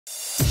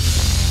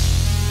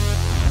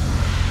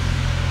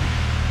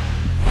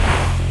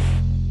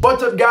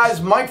What's up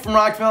guys, Mike from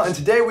Rockville, and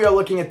today we are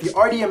looking at the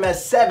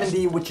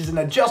RDMS70, which is an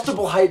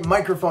adjustable height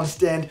microphone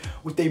stand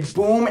with a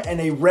boom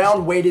and a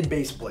round weighted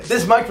base plate.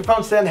 This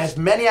microphone stand has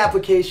many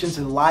applications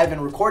in live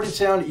and recorded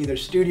sound, either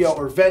studio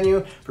or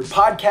venue, for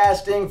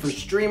podcasting, for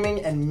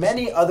streaming, and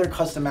many other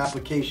custom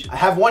applications. I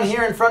have one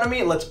here in front of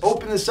me. Let's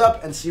open this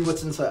up and see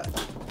what's inside.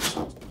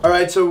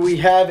 Alright, so we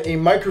have a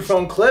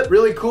microphone clip.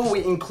 Really cool,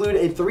 we include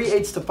a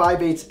 3/8 to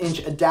 5/8 inch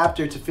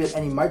adapter to fit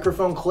any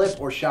microphone clip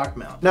or shock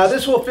mount. Now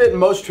this will fit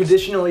most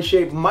traditionally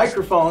shaped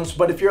microphones,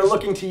 but if you're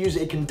looking to use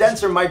a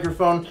condenser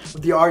microphone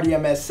with the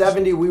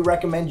RDMS70, we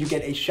recommend you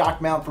get a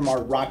shock mount from our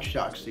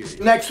RockShox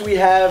series. Next we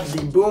have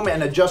the boom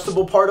and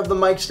adjustable part of the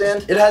mic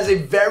stand. It has a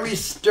very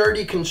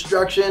sturdy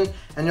construction,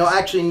 and you'll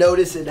actually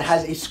notice it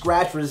has a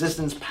scratch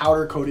resistance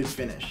powder coated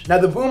finish. Now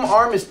the boom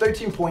arm is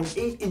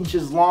 13.8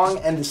 inches long,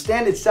 and the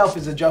stand itself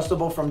is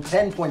adjustable from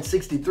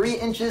 10.63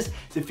 inches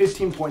to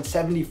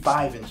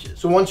 15.75 inches.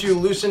 So once you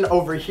loosen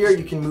over here,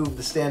 you can move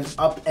the stand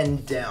up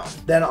and down.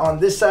 Then on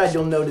this side,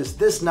 you'll notice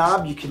this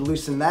knob, you can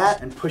loosen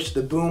that and push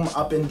the boom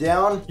up and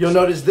down. You'll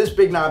notice this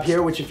big knob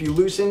here, which if you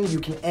loosen, you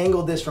can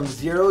angle this from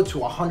 0 to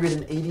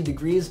 180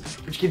 degrees,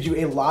 which gives you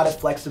a lot of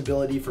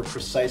flexibility for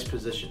precise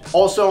positioning.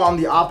 Also on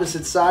the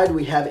opposite side,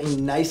 we have a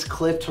nice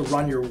clip to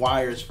run your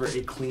wires for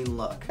a clean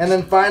look. And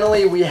then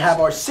finally, we have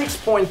our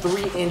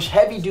 6.3 inch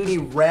heavy duty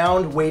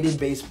round weighted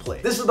base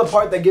plate. This is the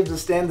part that gives the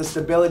stand the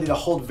stability to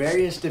hold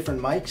various different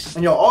mics.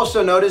 And you'll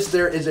also notice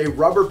there is a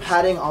rubber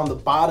padding on the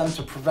bottom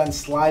to prevent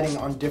sliding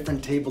on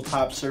different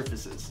tabletop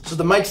surfaces. So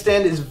the mic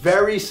stand is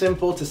very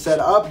simple to set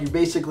up. You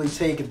basically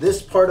take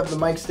this part of the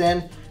mic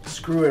stand,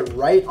 screw it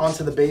right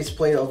onto the base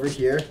plate over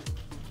here.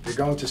 You're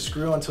going to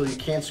screw until you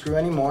can't screw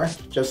anymore,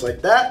 just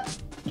like that.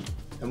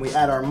 And we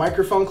add our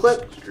microphone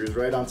clip, screws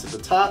right onto the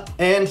top.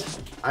 And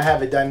I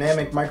have a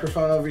dynamic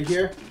microphone over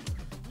here.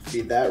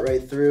 Feed that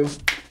right through.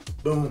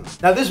 Boom.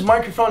 Now this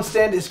microphone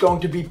stand is going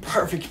to be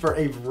perfect for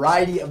a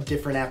variety of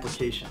different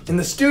applications. In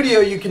the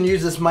studio, you can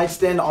use this mic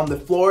stand on the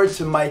floor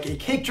to mic a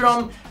kick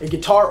drum, a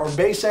guitar or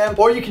bass amp,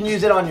 or you can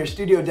use it on your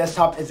studio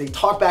desktop as a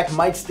talkback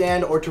mic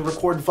stand or to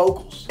record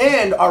vocals.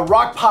 And our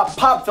Rock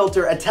Pop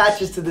filter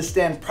attaches to the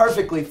stand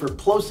perfectly for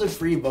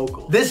plosive-free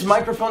vocals. This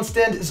microphone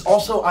stand is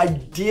also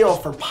ideal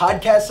for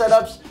podcast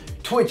setups,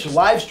 Twitch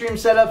live stream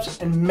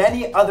setups, and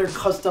many other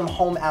custom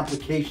home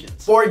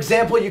applications. For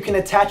example, you can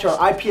attach our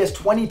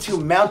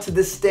IPS-22 mount to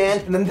this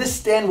stand, and then this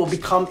stand will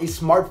become a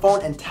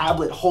smartphone and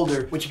tablet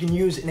holder, which you can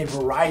use in a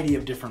variety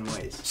of different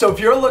ways. So if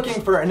you're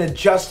looking for an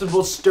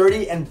adjustable,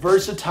 sturdy, and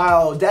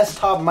versatile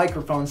desktop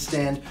microphone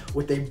stand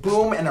with a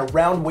boom and a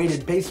round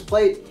weighted base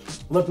plate,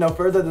 look no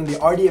further than the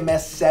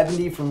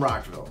RDMS70 from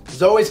Rockville.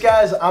 As always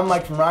guys, I'm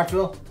Mike from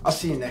Rockville. I'll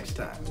see you next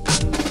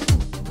time.